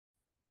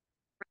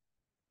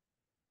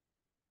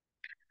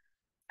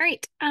All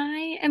right,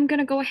 I am going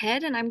to go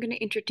ahead and I'm going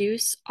to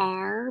introduce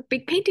our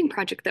big painting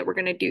project that we're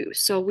going to do.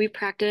 So we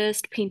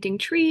practiced painting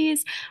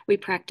trees, we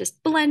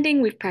practiced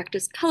blending, we've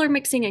practiced color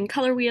mixing and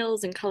color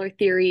wheels and color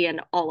theory and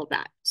all of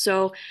that.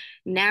 So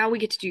now we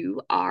get to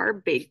do our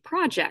big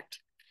project.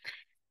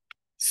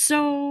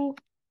 So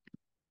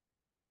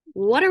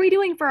what are we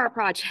doing for our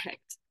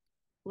project?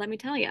 Let me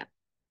tell you.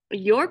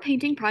 Your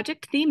painting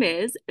project theme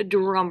is,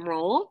 drum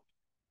roll,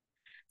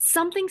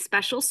 something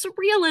special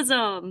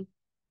surrealism.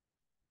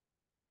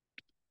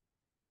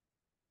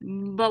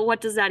 But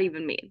what does that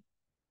even mean?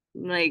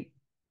 Like,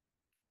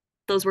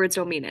 those words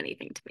don't mean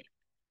anything to me.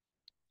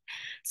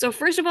 So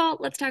first of all,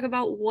 let's talk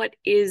about what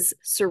is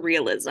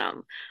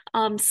surrealism.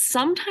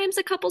 Sometimes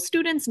a couple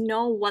students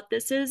know what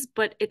this is,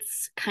 but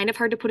it's kind of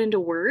hard to put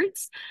into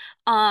words.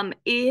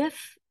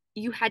 If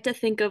you had to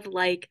think of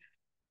like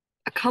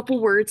a couple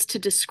words to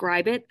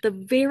describe it, the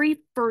very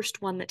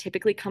first one that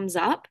typically comes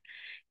up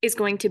is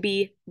going to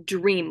be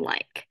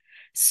dreamlike.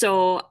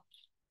 So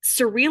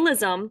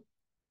surrealism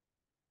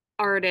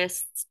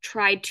artists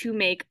tried to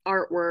make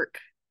artwork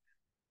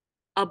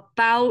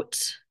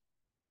about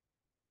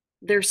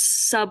their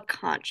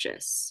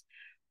subconscious,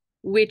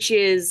 which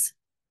is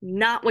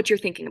not what you're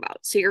thinking about.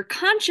 So your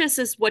conscious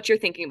is what you're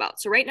thinking about.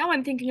 So right now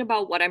I'm thinking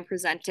about what I'm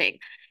presenting.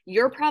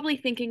 You're probably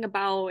thinking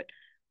about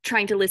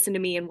trying to listen to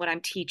me and what I'm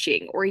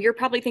teaching, or you're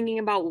probably thinking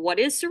about what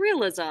is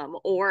surrealism,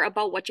 or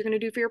about what you're going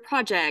to do for your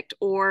project,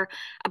 or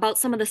about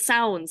some of the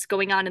sounds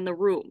going on in the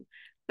room.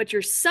 But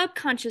your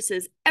subconscious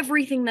is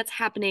everything that's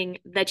happening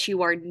that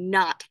you are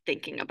not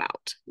thinking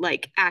about,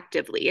 like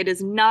actively. It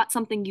is not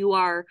something you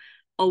are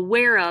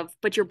aware of,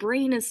 but your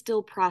brain is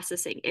still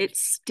processing. It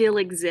still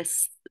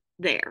exists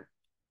there.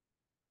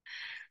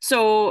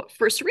 So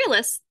for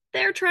surrealists,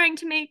 they're trying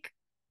to make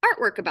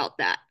artwork about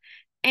that.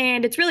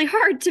 And it's really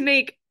hard to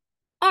make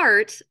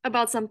art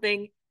about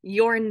something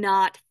you're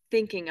not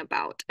thinking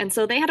about. And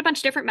so they had a bunch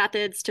of different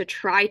methods to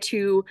try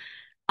to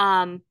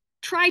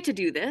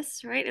do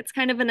this, right? It's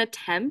kind of an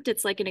attempt,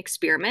 it's like an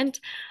experiment.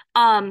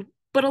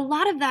 But a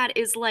lot of that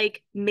is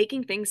like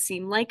making things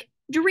seem like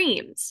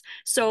dreams.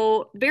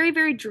 So very,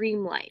 very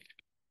dreamlike.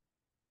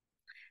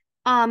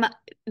 Um,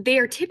 they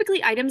are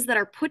typically items that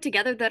are put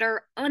together that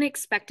are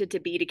unexpected to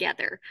be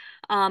together.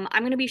 I'm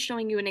going to be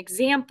showing you an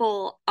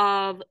example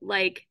of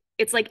like,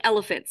 it's like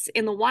elephants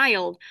in the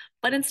wild,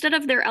 but instead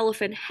of their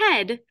elephant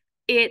head,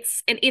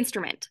 it's an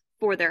instrument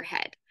for their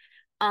head.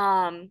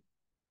 Um,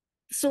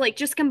 so like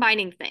just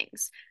combining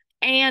things.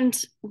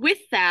 And with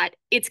that,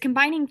 it's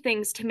combining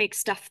things to make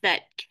stuff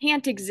that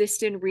can't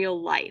exist in real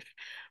life.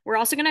 We're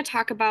also going to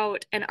talk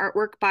about an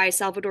artwork by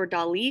Salvador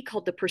Dali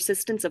called The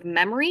Persistence of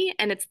Memory,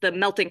 and it's the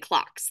melting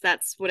clocks.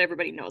 That's what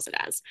everybody knows it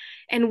as.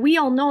 And we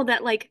all know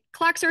that like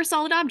clocks are a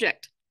solid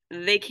object.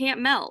 They can't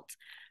melt.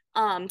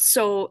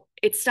 So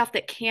it's stuff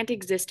that can't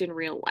exist in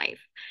real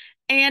life.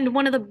 And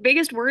one of the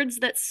biggest words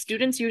that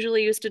students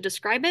usually use to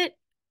describe it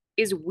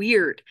is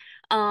weird.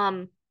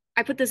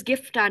 I put this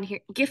GIF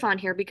on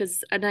here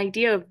because an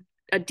idea of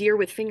a deer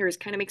with fingers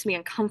kind of makes me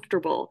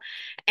uncomfortable.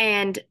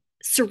 And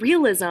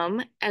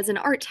surrealism as an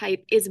art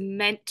type is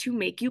meant to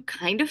make you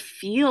kind of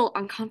feel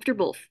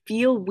uncomfortable,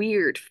 feel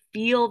weird,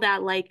 feel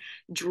that like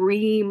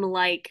dream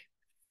like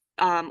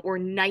or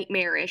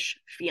nightmarish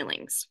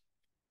feelings.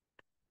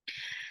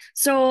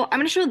 So I'm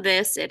going to show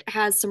this. It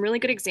has some really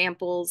good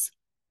examples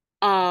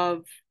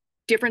of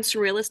different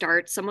surrealist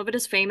art. Some of it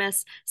is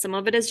famous, some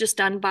of it is just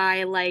done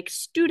by like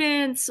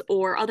students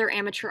or other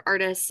amateur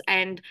artists.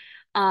 And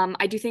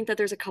I do think that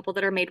there's a couple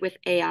that are made with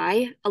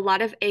AI. A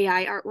lot of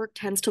AI artwork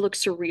tends to look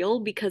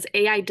surreal because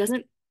AI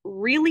doesn't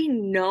really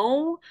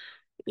know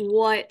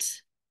what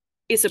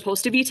is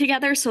supposed to be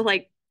together. So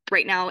like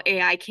right now,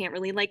 AI can't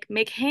really like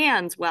make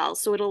hands well.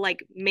 So it'll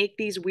like make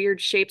these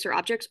weird shapes or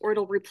objects, or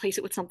it'll replace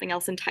it with something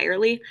else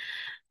entirely.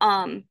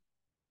 Um,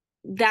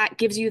 that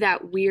gives you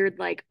that weird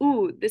like,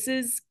 ooh, this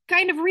is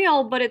kind of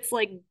real, but it's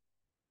like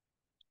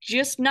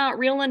just not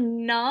real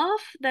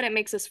enough that it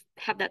makes us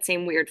have that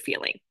same weird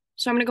feeling.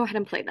 So I'm gonna go ahead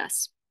and play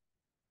this.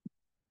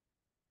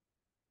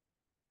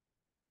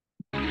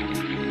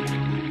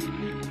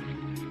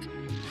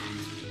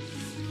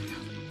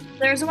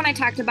 There's the one I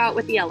talked about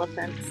with the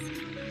elephants.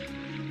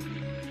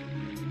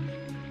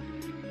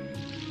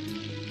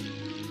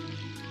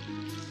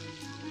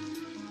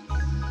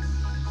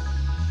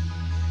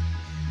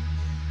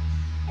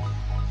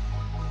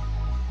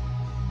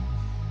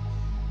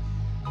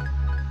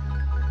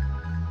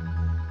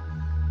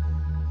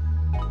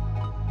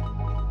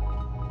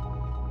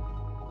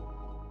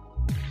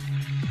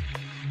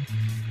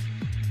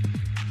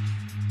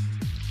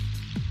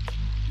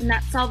 And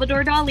that's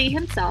Salvador Dali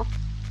himself.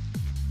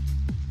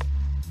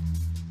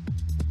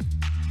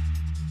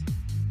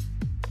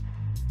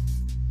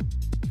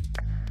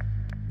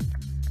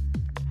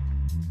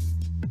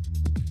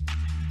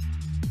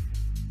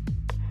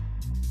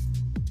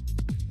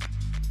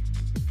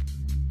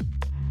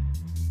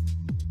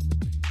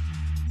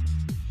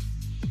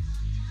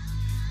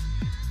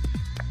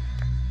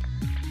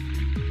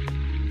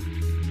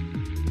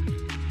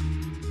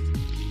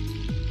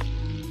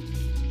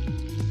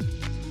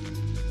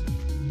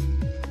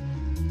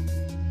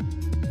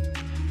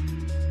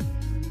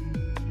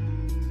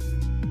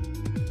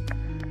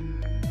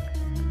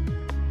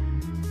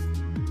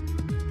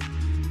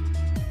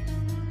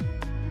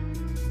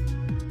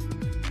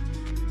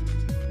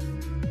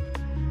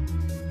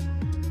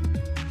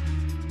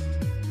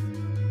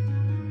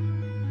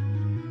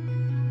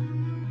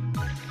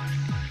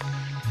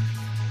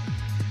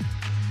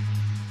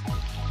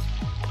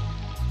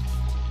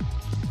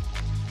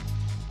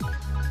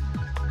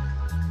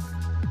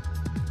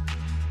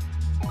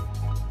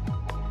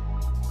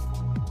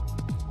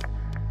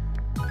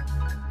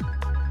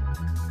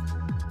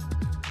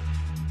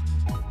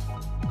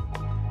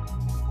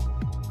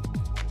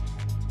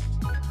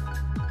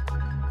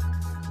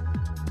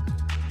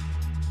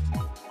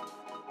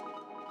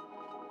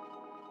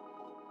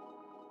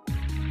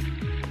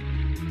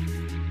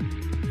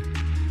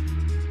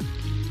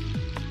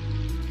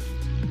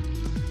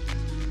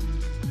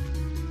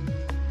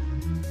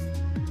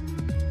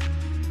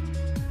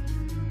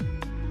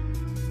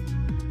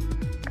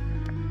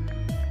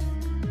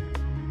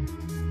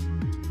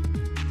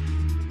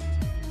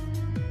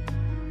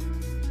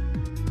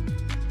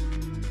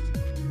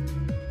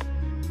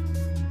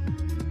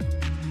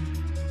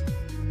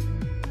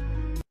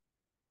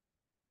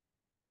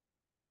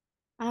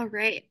 All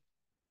right.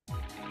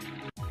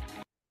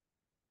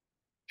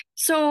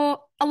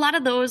 So a lot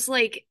of those,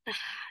 like,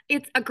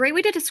 it's a great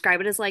way to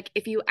describe it is like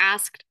if you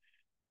asked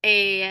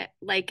a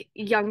like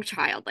young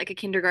child, like a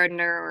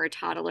kindergartner or a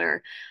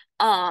toddler,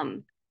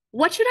 um,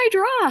 what should I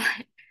draw?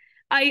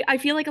 I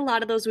feel like a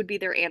lot of those would be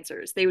their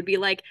answers. They would be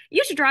like,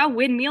 you should draw a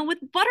windmill with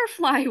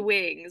butterfly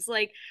wings.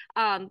 Like,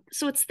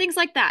 so it's things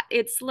like that.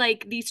 It's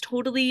like these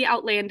totally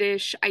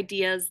outlandish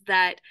ideas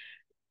that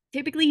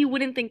typically you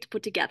wouldn't think to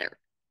put together.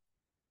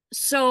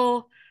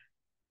 So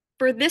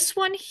for this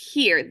one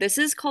here, this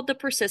is called The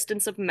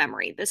Persistence of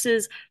Memory. This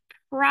is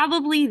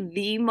probably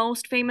the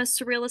most famous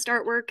surrealist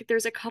artwork.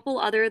 There's a couple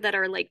other that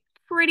are like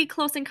pretty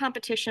close in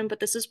competition, but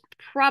this is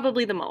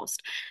probably the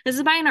most. This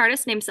is by an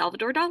artist named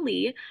Salvador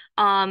Dali.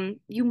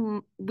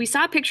 We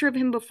saw a picture of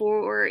him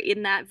before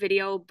in that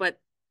video, but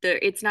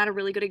it's not a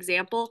really good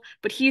example.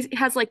 But he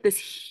has like this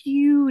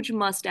huge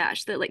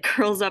mustache that like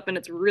curls up and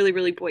it's really,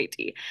 really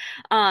pointy.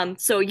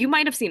 So you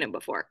might have seen him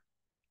before.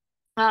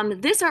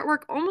 This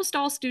artwork, almost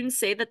all students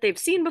say that they've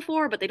seen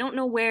before, but they don't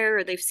know where,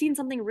 or they've seen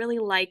something really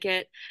like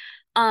it.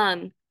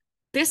 Um,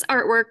 this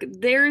artwork,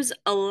 there's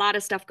a lot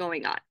of stuff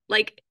going on.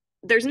 Like,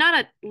 there's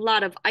not a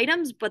lot of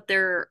items, but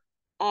there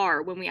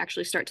are when we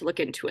actually start to look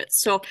into it.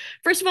 So,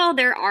 first of all,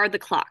 there are the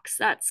clocks.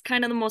 That's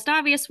kind of the most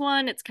obvious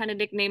one. It's kind of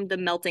nicknamed the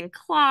melting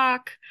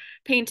clock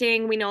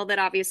painting. We know that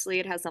obviously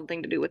it has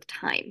something to do with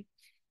time.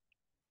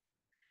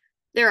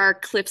 There are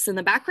cliffs in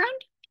the background.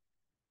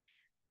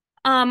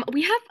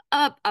 We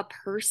have a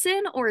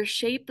person or a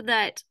shape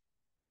that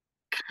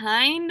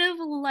kind of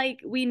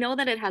like we know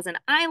that it has an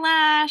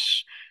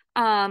eyelash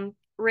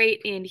right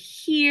in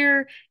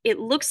here. It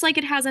looks like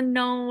it has a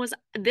nose.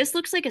 This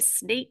looks like a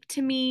snake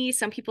to me.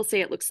 Some people say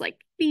it looks like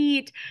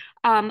feet.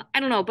 I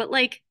don't know, but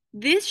like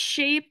this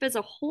shape as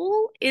a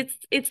whole,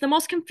 it's the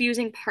most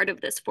confusing part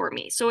of this for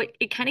me. So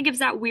it kind of gives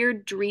that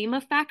weird dream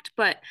effect,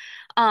 but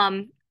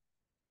um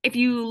if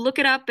you look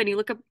it up and you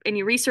look up and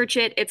you research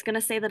it, it's going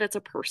to say that it's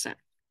a person.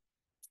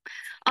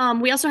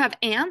 We also have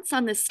ants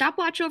on this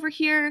stopwatch over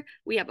here.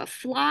 We have a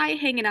fly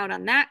hanging out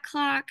on that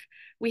clock.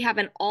 We have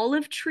an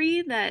olive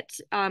tree that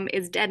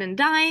is dead and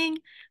dying.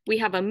 We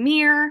have a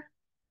mirror.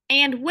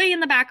 And way in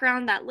the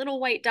background, that little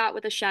white dot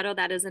with a shadow,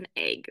 that is an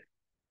egg.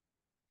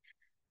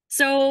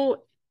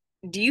 So,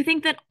 do you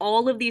think that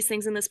all of these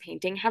things in this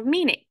painting have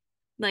meaning?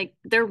 Like,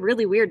 they're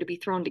really weird to be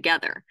thrown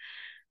together.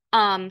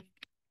 Um,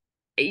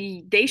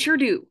 they sure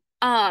do.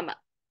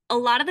 A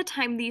lot of the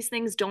time these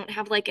things don't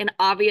have like an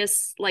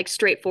obvious, like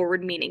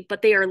straightforward meaning,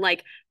 but they are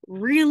like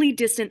really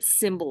distant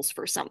symbols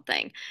for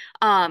something.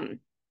 Um,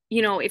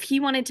 if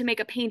he wanted to make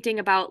a painting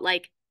about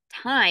like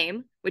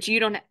time, which you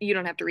don't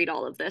have to read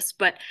all of this,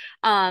 but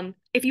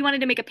if you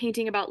wanted to make a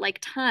painting about like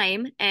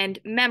time and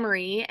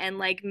memory and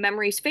like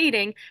memories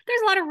fading,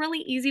 there's a lot of really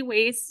easy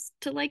ways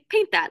to like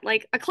paint that,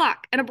 like a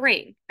clock and a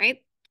brain, right?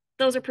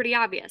 Those are pretty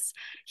obvious.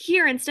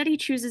 Here, instead, he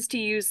chooses to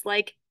use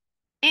like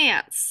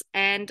ants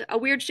and a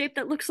weird shape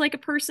that looks like a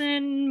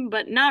person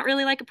but not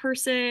really like a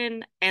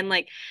person, and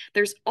like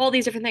there's all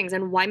these different things.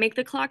 And why make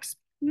the clocks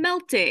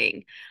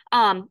melting?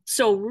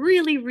 So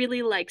really,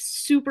 really like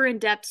super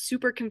in-depth,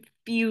 super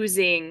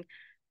confusing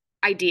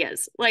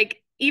ideas.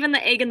 Like even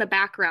the egg in the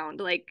background,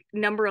 like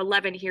number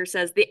 11 here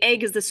says the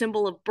egg is the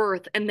symbol of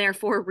birth and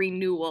therefore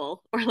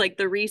renewal, or like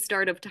the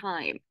restart of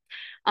time.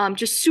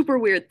 Just super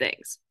weird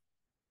things.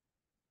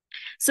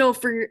 So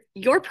for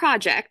your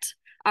project,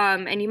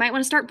 and you might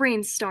want to start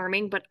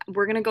brainstorming, but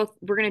we're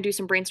gonna do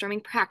some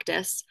brainstorming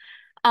practice.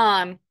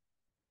 Um,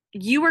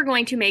 you are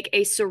going to make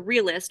a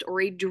surrealist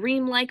or a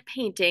dreamlike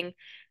painting,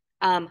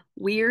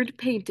 weird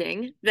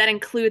painting that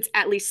includes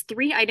at least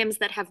 3 items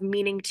that have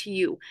meaning to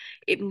you.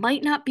 It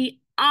might not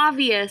be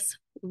obvious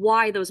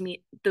why those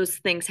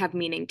things have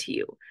meaning to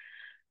you.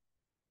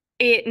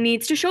 It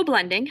needs to show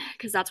blending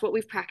because that's what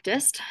we've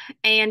practiced,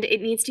 and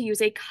it needs to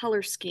use a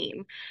color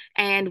scheme.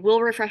 And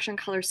we'll refresh on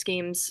color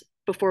schemes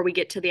before we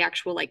get to the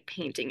actual like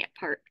painting it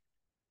part.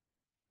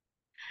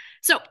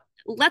 So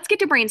let's get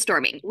to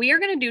brainstorming. We are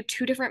going to do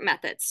 2 different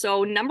methods.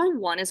 So number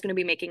 1 is going to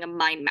be making a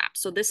mind map.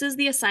 So this is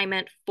the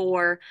assignment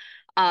for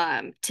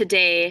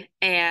today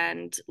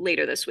and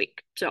later this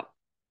week. So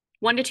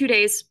 1 to 2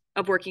 days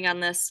of working on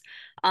this.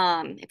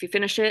 If you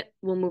finish it,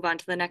 we'll move on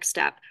to the next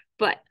step.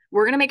 But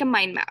we're going to make a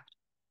mind map.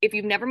 If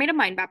you've never made a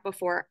mind map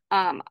before,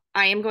 I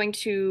am going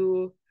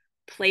to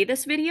play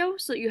this video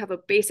so that you have a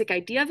basic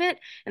idea of it.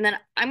 And then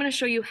I'm going to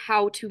show you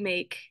how to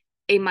make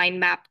a mind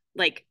map,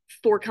 like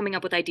for coming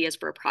up with ideas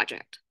for a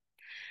project.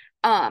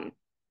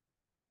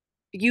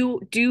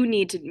 You do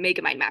need to make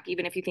a mind map,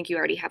 even if you think you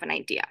already have an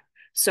idea.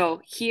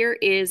 So here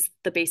is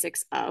the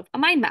basics of a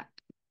mind map.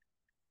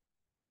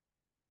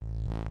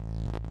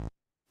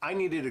 I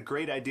needed a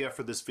great idea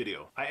for this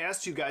video. I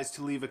asked you guys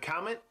to leave a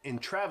comment,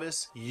 and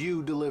Travis,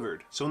 you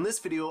delivered. So in this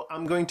video,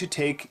 I'm going to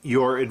take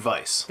your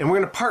advice, and we're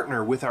going to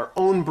partner with our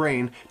own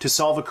brain to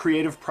solve a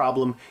creative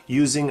problem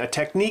using a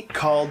technique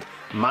called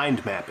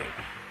mind mapping.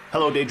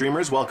 Hello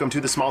daydreamers, welcome to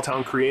The Small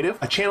Town Creative,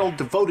 a channel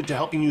devoted to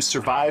helping you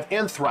survive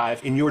and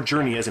thrive in your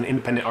journey as an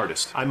independent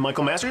artist. I'm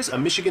Michael Masters, a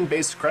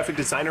Michigan-based graphic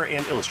designer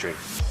and illustrator.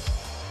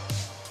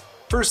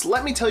 First,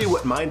 let me tell you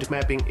what mind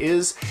mapping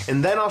is,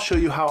 and then I'll show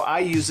you how I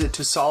use it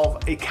to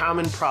solve a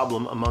common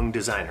problem among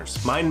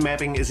designers. Mind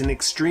mapping is an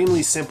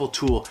extremely simple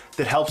tool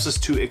that helps us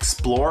to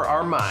explore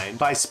our mind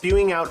by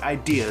spewing out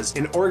ideas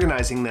and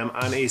organizing them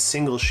on a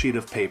single sheet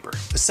of paper.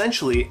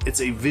 Essentially,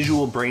 it's a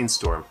visual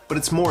brainstorm, but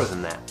it's more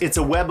than that. It's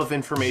a web of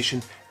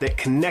information that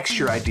connects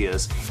your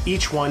ideas,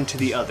 each one to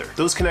the other.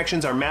 Those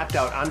connections are mapped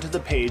out onto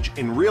the page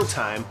in real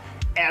time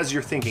as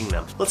you're thinking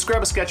them. Let's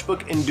grab a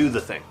sketchbook and do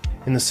the thing.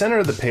 In the center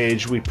of the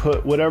page, we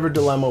put whatever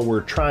dilemma we're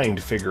trying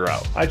to figure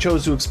out. I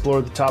chose to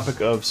explore the topic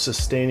of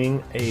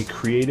sustaining a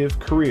creative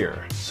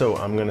career. So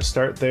I'm going to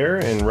start there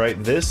and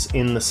write this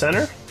in the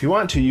center. If you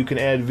want to, you can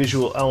add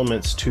visual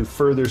elements to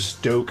further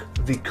stoke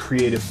the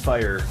creative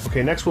fire.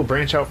 Okay, next we'll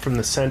branch out from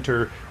the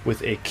center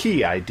with a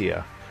key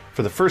idea.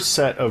 For the first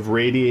set of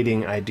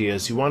radiating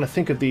ideas, you want to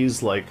think of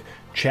these like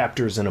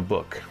chapters in a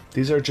book.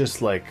 These are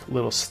just like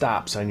little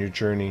stops on your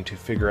journey to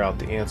figure out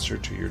the answer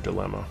to your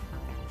dilemma.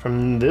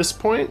 From this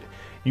point,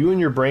 you and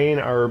your brain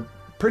are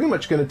pretty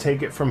much going to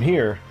take it from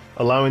here,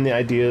 allowing the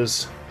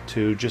ideas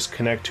to just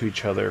connect to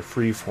each other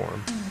free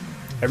form.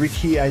 Every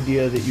key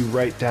idea that you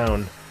write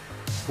down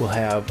will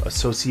have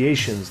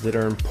associations that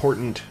are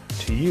important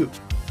to you.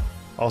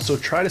 Also,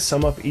 try to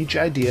sum up each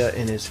idea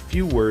in as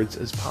few words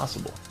as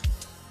possible.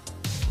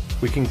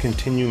 We can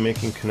continue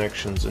making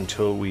connections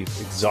until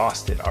we've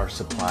exhausted our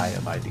supply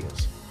of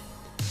ideas.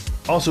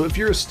 Also, if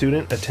you're a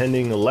student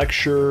attending a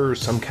lecture or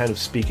some kind of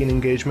speaking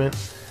engagement,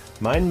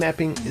 mind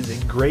mapping is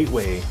a great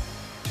way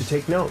to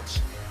take notes.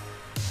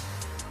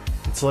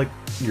 It's like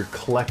you're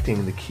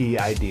collecting the key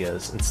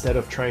ideas instead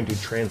of trying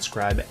to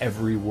transcribe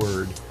every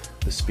word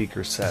the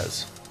speaker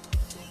says.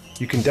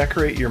 You can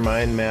decorate your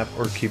mind map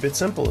or keep it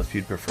simple if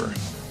you'd prefer.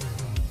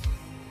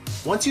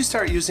 Once you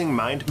start using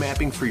mind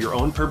mapping for your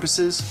own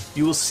purposes,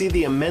 you will see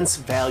the immense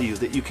value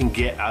that you can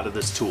get out of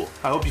this tool.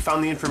 I hope you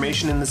found the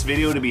information in this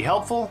video to be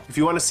helpful. If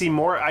you want to see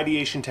more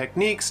ideation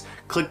techniques,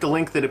 click the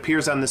link that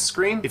appears on this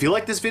screen. If you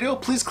like this video,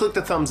 please click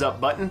the thumbs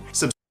up button.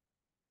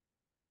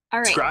 All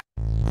right.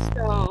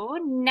 So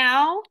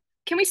now,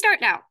 can we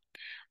start now?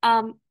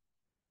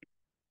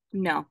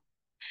 No.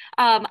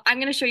 I'm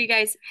going to show you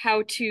guys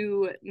how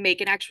to make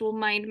an actual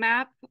mind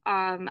map.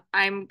 I'm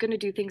going to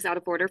do things out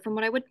of order from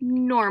what I would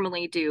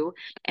normally do,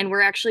 and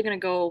we're actually going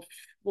to go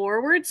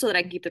forward so that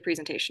I can keep the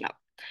presentation up.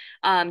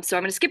 So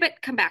I'm going to skip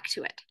it, come back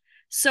to it.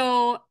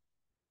 So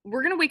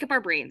we're going to wake up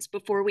our brains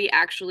before we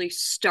actually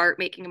start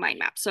making a mind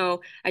map.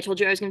 So I told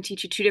you I was going to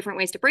teach you 2 different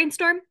ways to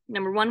brainstorm.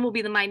 Number 1 will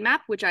be the mind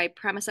map, which I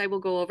promise I will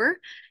go over.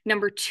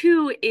 Number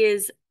 2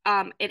 is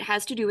it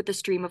has to do with the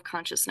stream of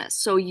consciousness.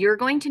 So you're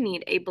going to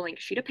need a blank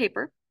sheet of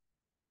paper.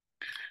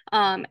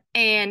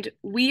 And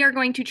we are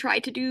going to try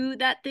to do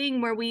that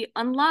thing where we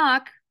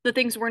unlock the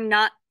things we're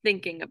not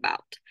thinking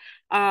about.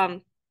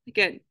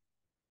 Again,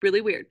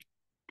 really weird.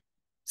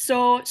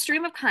 So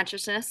stream of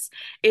consciousness,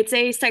 it's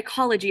a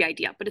psychology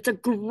idea, but it's a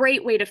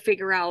great way to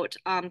figure out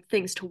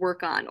things to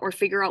work on or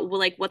figure out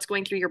like what's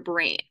going through your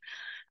brain.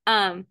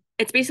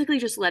 It's basically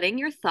just letting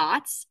your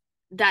thoughts,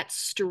 that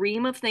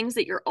stream of things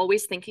that you're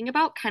always thinking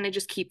about, kind of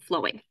just keep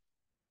flowing.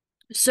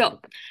 So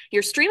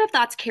your stream of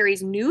thoughts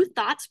carries new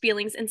thoughts,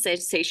 feelings, and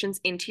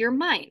sensations into your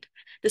mind.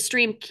 The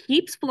stream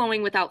keeps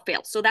flowing without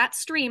fail. So that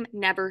stream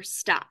never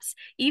stops.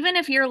 Even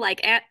if you're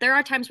like, there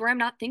are times where I'm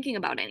not thinking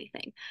about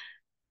anything.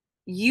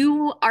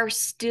 There is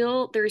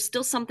still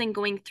something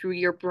going through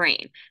your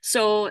brain.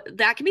 So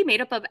that can be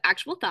made up of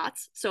actual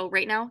thoughts. So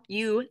right now,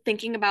 you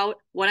thinking about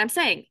what I'm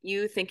saying,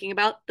 you thinking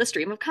about the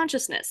stream of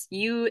consciousness,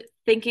 you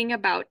thinking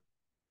about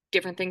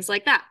different things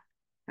like that,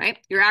 right?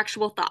 Your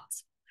actual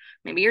thoughts.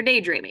 Maybe you're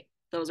daydreaming.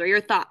 Those are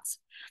your thoughts.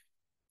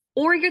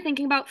 Or you're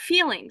thinking about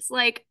feelings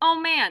like, oh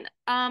man,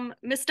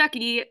 Miss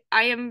Ducky,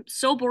 I am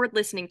so bored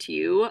listening to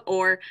you,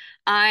 or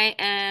I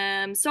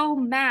am so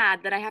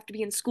mad that I have to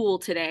be in school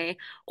today,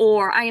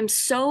 or I am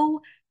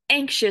so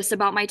anxious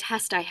about my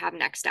test I have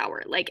next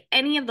hour. Like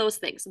any of those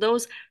things,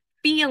 those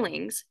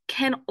feelings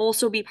can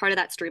also be part of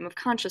that stream of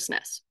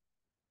consciousness.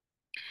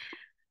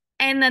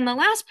 And then the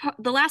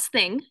last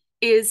thing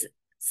is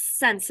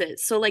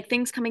senses. So like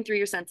things coming through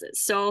your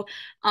senses. So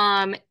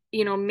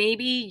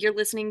maybe you're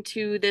listening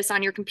to this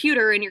on your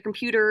computer and your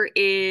computer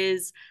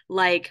is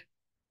like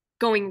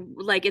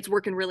it's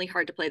working really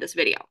hard to play this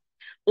video.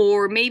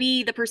 Or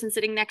maybe the person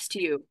sitting next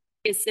to you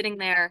is sitting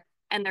there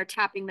and they're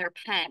tapping their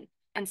pen.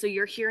 And so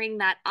you're hearing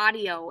that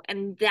audio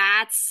and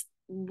that's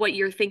what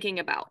you're thinking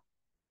about.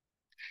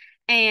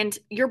 And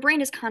your brain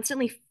is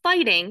constantly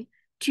fighting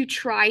to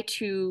try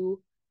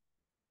to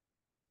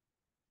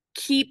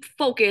keep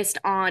focused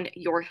on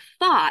your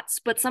thoughts,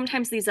 but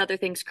sometimes these other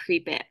things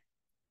creep in.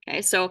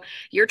 Okay, so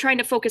you're trying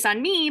to focus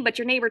on me, but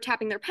your neighbor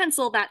tapping their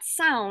pencil, that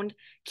sound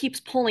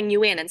keeps pulling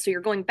you in. And so you're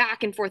going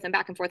back and forth and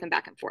back and forth and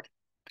back and forth.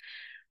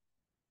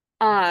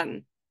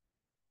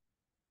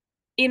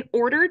 In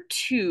order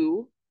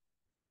to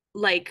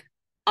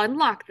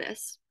unlock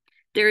this,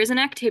 there is an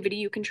activity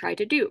you can try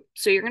to do.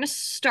 So you're going to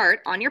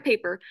start on your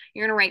paper,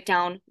 you're going to write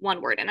down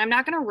 1 word. And I'm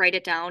not going to write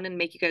it down and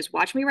make you guys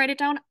watch me write it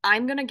down.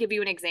 I'm going to give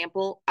you an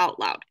example out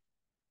loud.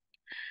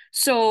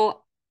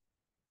 So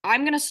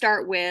I'm going to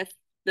start with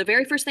the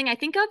very first thing I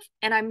think of,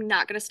 and I'm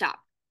not going to stop.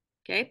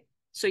 Okay.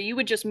 So you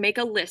would just make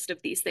a list of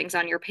these things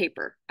on your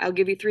paper. I'll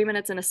give you 3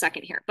 minutes in a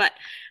second here. But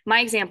my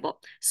example.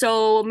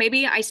 So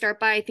maybe I start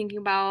by thinking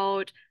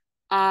about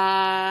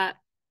uh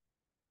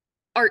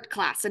art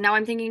class, and now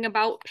I'm thinking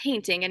about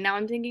painting, and now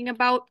I'm thinking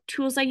about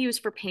tools I use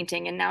for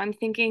painting, and now I'm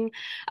thinking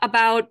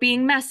about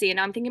being messy, and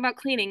now I'm thinking about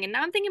cleaning, and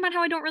now I'm thinking about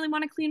how I don't really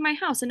want to clean my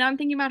house, and now I'm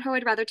thinking about how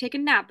I'd rather take a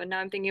nap, and now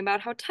I'm thinking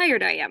about how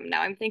tired I am.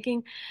 Now I'm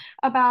thinking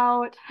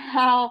about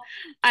how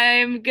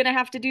I'm gonna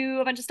have to do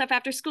a bunch of stuff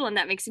after school, and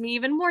that makes me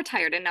even more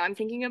tired. And now I'm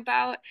thinking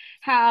about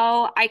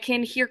how I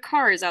can hear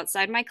cars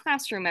outside my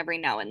classroom every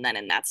now and then,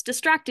 and that's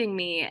distracting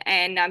me.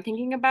 And now I'm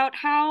thinking about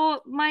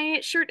how my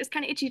shirt is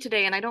kind of itchy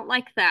today, and I don't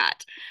like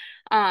that.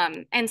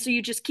 And so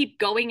you just keep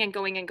going and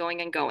going and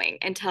going and going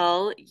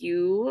until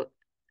you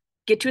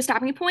get to a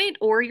stopping point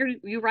or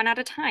you run out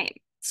of time.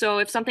 So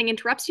if something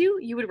interrupts you,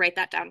 you would write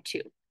that down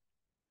too.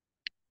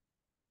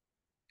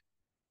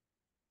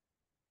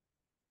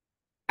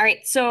 All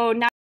right, so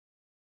now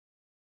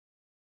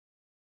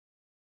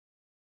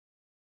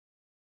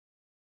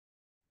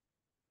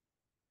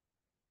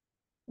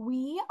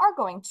We are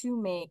going to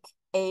make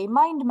a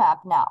mind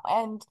map now.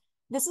 And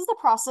this is the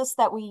process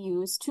that we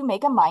use to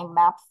make a mind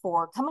map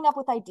for coming up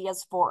with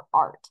ideas for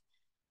art.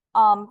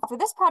 For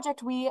this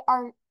project, we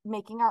are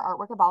making our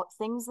artwork about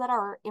things that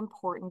are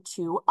important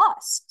to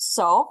us.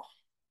 So,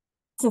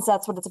 since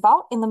that's what it's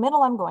about, in the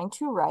middle, I'm going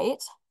to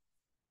write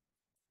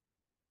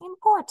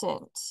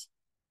important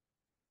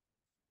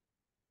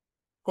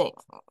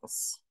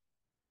things.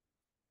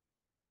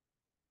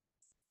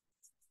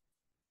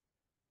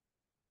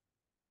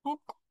 Okay.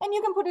 And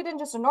you can put it in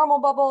just a normal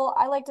bubble.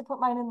 I like to put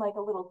mine in like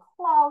a little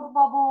cloud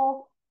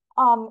bubble.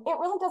 It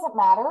really doesn't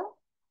matter.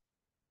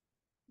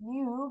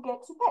 You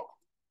get to pick.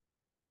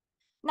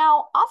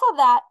 Now, off of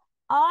that,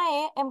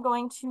 I am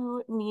going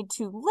to need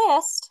to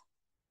list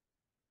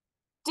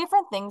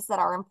different things that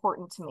are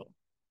important to me.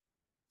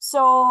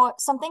 So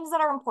some things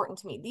that are important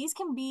to me,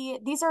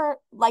 these are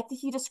like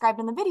he described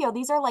in the video,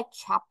 these are like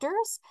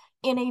chapters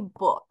in a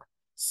book.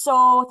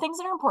 So things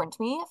that are important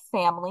to me,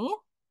 family,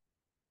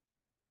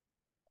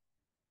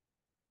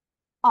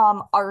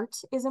 art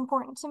is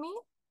important to me.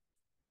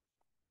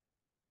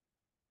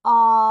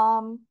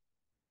 Um,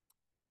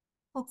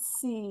 let's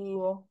see,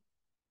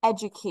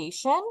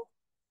 education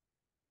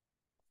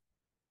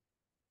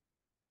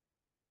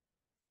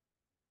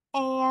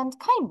and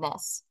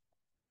kindness.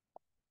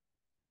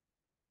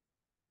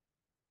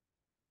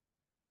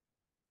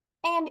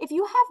 And if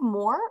you have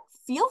more,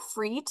 feel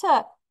free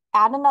to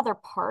add another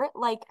part,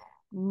 like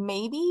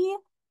maybe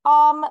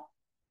um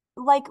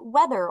like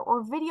weather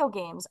or video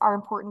games are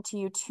important to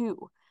you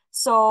too.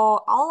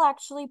 So I'll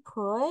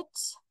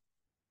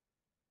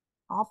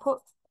put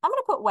I'm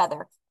gonna put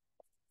weather.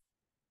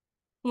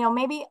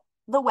 Maybe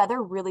the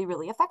weather really,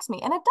 really affects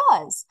me, and it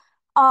does.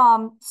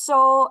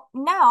 So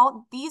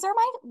now these are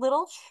my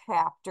little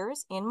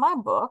chapters in my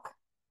book.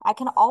 I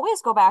can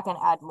always go back and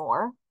add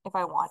more if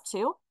I want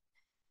to.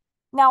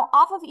 Now,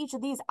 off of each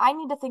of these, I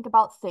need to think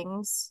about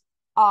things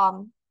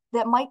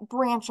that might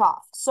branch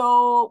off.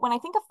 So when I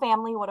think of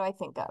family, what do I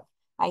think of?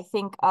 I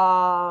think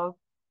of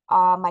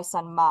my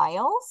son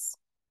Miles.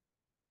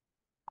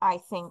 I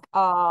think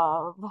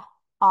of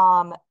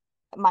um,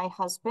 my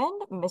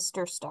husband,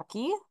 Mr.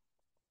 Stuckey.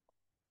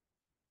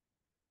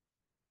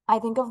 I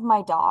think of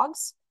my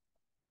dogs.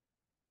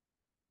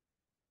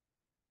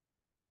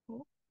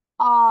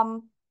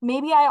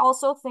 Maybe I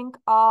also think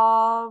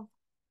of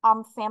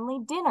family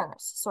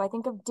dinners. So I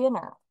think of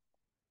dinner.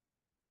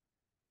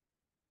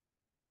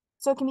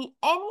 So it can be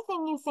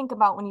anything you think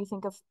about when you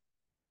think of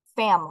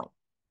family.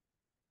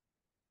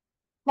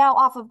 Now,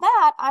 off of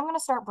that, I'm going to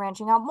start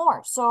branching out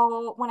more.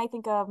 So when I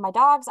think of my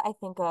dogs, I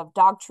think of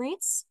dog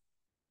treats.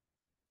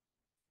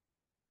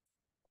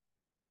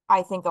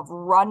 I think of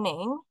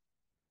running,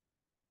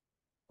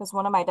 because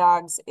one of my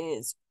dogs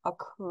is a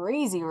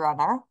crazy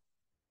runner.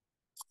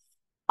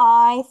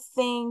 I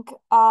think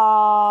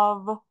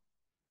of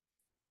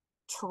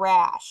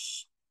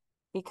trash,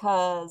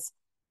 because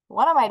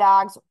one of my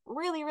dogs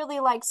really, really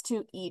likes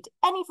to eat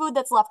any food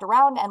that's left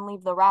around and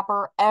leave the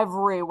wrapper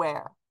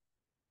everywhere.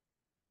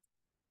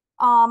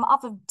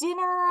 Off of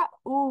dinner,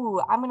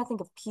 ooh, I'm gonna think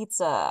of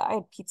pizza. I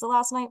had pizza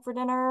last night for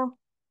dinner.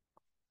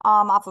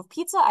 Off of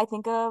pizza, I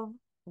think of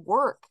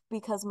work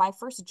because my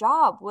first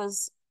job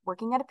was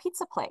working at a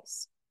pizza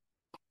place.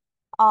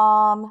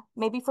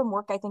 Maybe from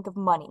work, I think of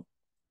money.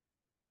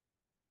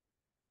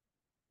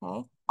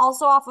 Okay.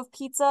 Also off of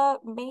pizza,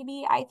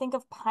 maybe I think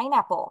of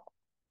pineapple.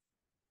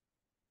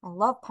 I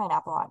love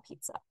pineapple on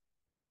pizza.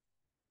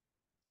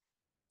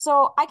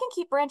 So I can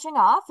keep branching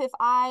off if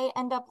I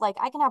end up like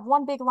I can have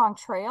one big long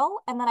trail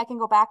and then I can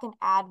go back and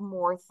add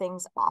more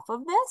things off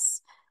of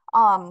this.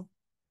 Um,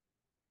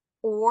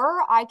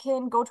 or I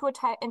can go to a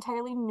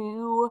entirely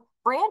new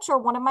branch or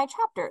one of my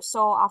chapters.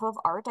 So off of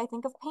art, I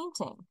think of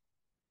painting.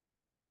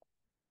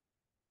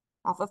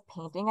 Off of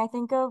painting, I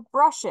think of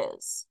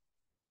brushes.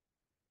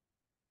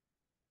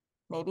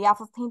 Maybe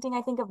off of painting,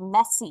 I think of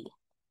messy.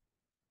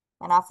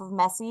 And off of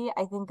messy,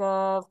 I think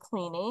of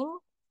cleaning.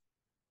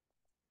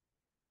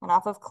 And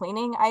off of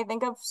cleaning, I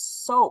think of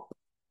soap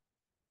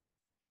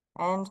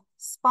and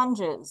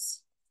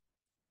sponges.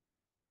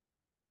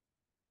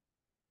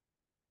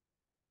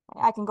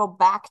 I can go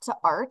back to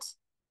art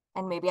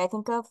and maybe I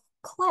think of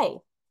clay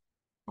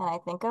and I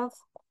think of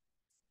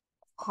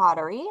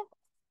pottery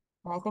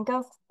and I think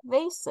of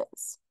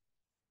vases.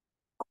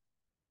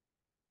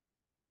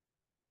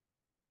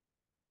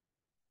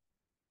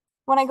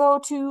 When I go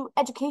to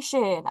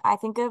education, I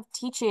think of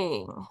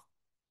teaching.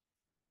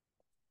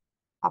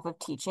 Off of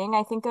teaching,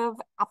 I think of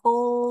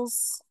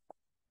apples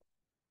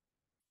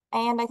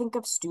and I think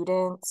of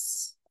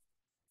students.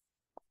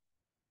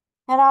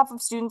 And off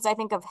of students, I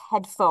think of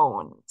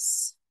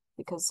headphones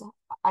because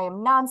I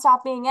am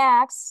nonstop being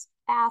asked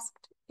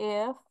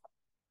if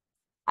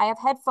I have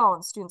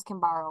headphones students can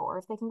borrow or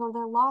if they can go to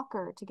their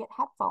locker to get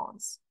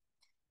headphones.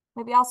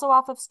 Maybe also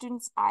off of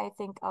students, I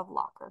think of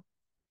locker.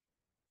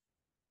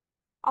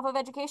 Off of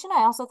education,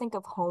 I also think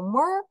of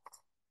homework.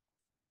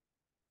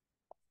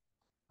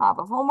 Off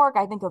of homework,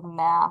 I think of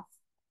math.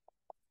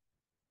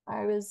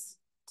 I was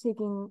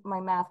taking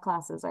my math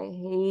classes. I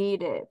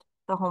hated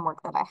the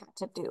homework that I had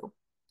to do.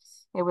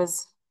 It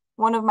was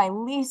one of my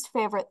least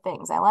favorite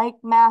things. I like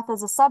math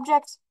as a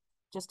subject,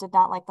 just did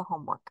not like the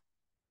homework.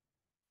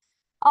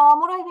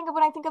 What do I think of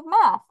when I think of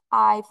math?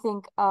 I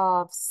think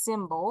of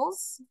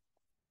symbols,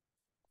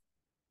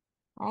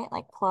 right?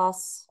 Like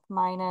plus,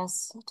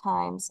 minus,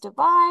 times,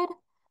 divide.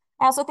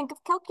 I also think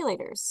of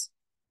calculators.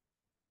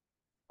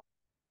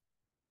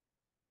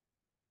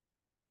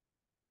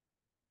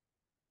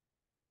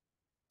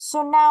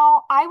 So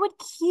now I would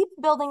keep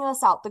building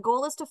this out. The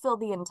goal is to fill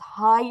the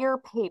entire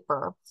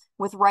paper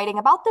with writing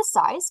about this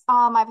size.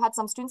 I've had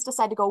some students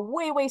decide to go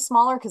way, way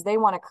smaller because they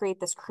want to create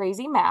this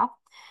crazy math.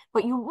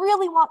 But you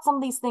really want some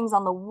of these things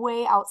on the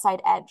way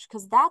outside edge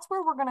because that's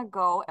where we're going to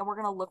go and we're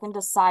going to look and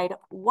decide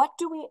what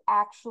do we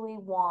actually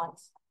want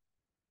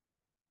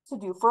to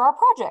do for our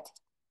project?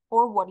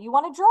 Or what do you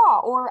want to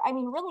draw? Or, I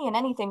mean, really in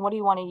anything, what do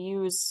you want to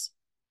use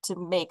to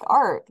make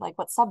art? Like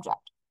what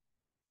subject?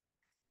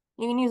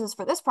 You can use this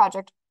for this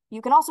project.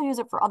 You can also use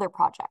it for other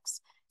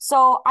projects.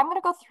 So I'm going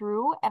to go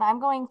through and I'm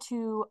going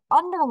to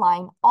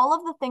underline all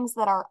of the things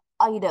that are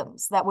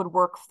items that would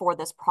work for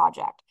this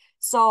project.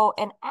 So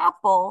an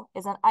apple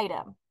is an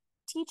item.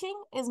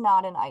 Teaching is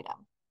not an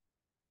item.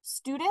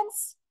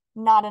 Students,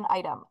 not an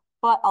item,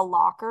 but a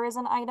locker is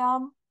an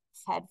item.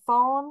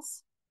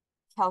 Headphones,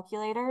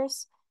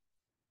 calculators.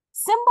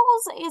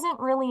 Symbols isn't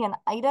really an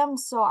item,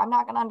 so I'm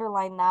not going to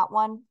underline that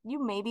one.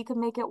 You maybe could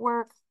make it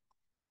work.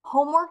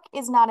 Homework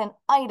is not an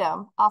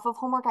item. Off of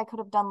homework, I could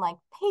have done like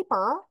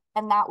paper,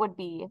 and that would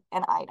be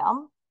an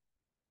item.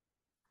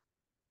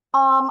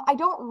 I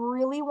don't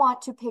really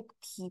want to pick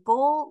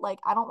people. Like,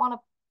 I don't want to,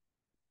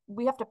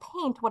 we have to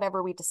paint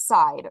whatever we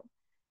decide.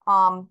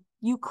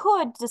 You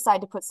could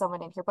decide to put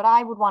someone in here, but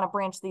I would want to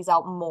branch these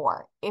out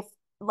more. If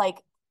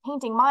like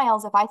painting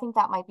Miles, if I think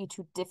that might be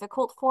too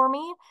difficult for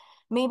me,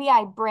 maybe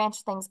I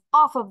branch things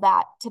off of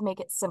that to make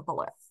it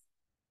simpler.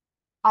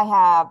 I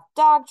have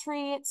dog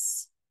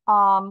treats.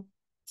 Trash,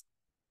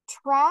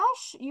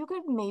 you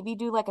could maybe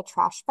do like a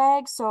trash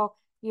bag. So,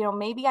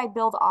 maybe I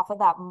build off of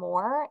that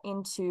more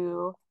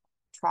into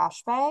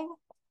trash bag.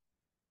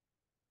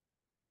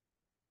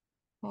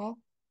 Okay.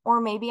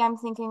 Or maybe I'm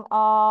thinking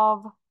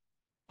of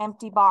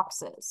empty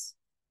boxes.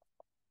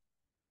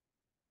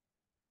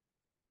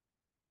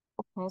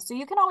 Okay. So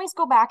you can always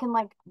go back and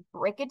like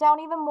break it down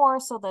even more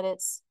so that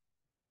it's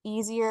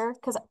easier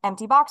because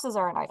empty boxes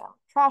are an item.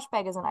 Trash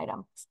bag is an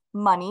item.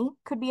 Money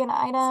could be an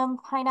item.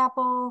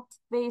 Pineapple,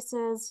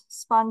 vases,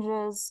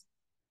 sponges.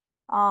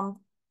 I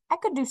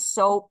could do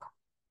soap,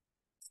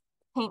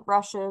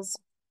 paintbrushes,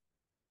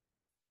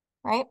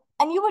 right?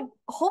 And you would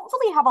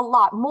hopefully have a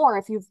lot more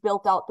if you've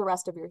built out the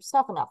rest of your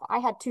stuff enough. I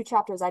had 2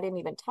 chapters I didn't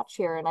even touch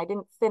here, and I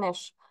didn't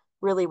finish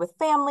really with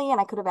family,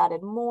 and I could have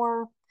added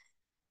more.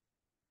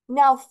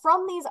 Now,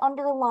 from these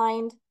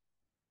underlined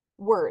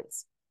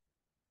words,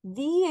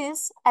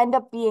 these end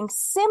up being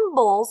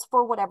symbols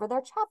for whatever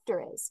their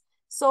chapter is.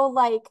 So,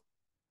 like,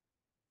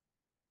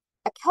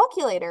 a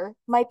calculator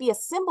might be a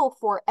symbol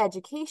for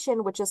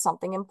education, which is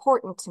something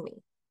important to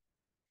me.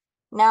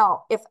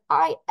 Now, if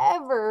I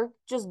ever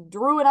just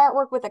drew an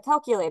artwork with a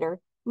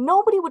calculator,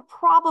 nobody would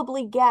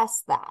probably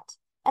guess that.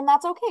 And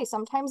that's okay.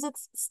 Sometimes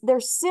they're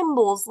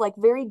symbols, like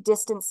very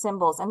distant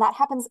symbols, and that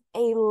happens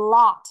a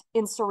lot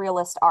in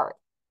surrealist art.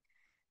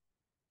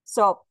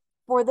 So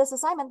for this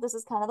assignment, this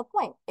is kind of the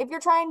point. If you're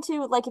trying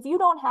to, like, if you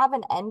don't have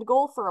an end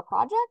goal for a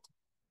project,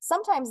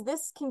 sometimes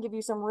this can give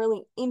you some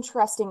really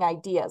interesting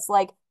ideas.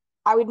 Like,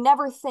 I would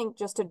never think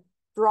just to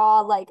draw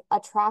like a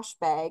trash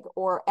bag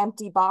or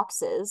empty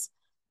boxes,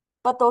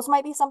 but those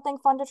might be something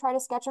fun to try to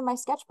sketch in my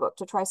sketchbook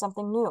to try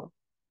something new.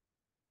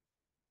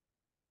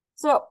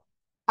 So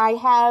I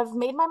have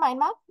made my mind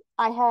map.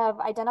 I have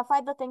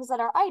identified the things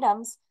that are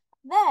items.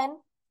 Then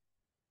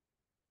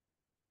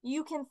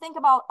you can think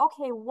about,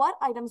 okay, what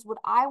items would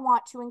I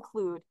want to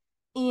include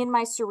in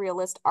my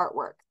surrealist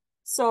artwork?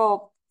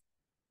 So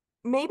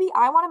maybe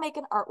I want to make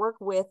an artwork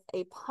with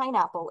a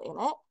pineapple in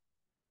it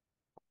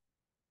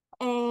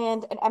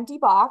and an empty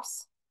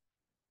box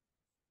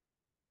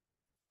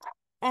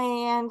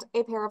and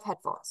a pair of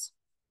headphones.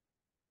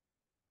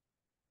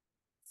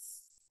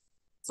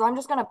 So I'm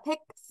just going to pick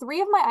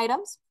 3 of my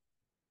items.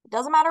 It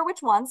doesn't matter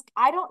which ones.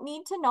 I don't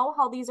need to know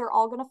how these are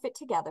all going to fit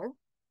together,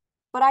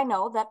 but I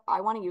know that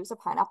I want to use a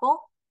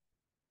pineapple,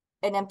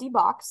 an empty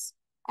box,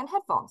 and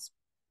headphones.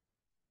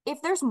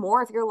 If there's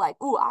more, if you're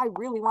like, ooh, I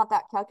really want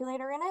that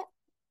calculator in it,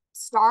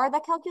 star the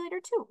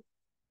calculator too.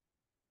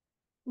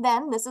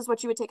 Then this is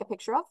what you would take a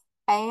picture of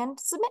and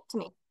submit to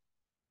me.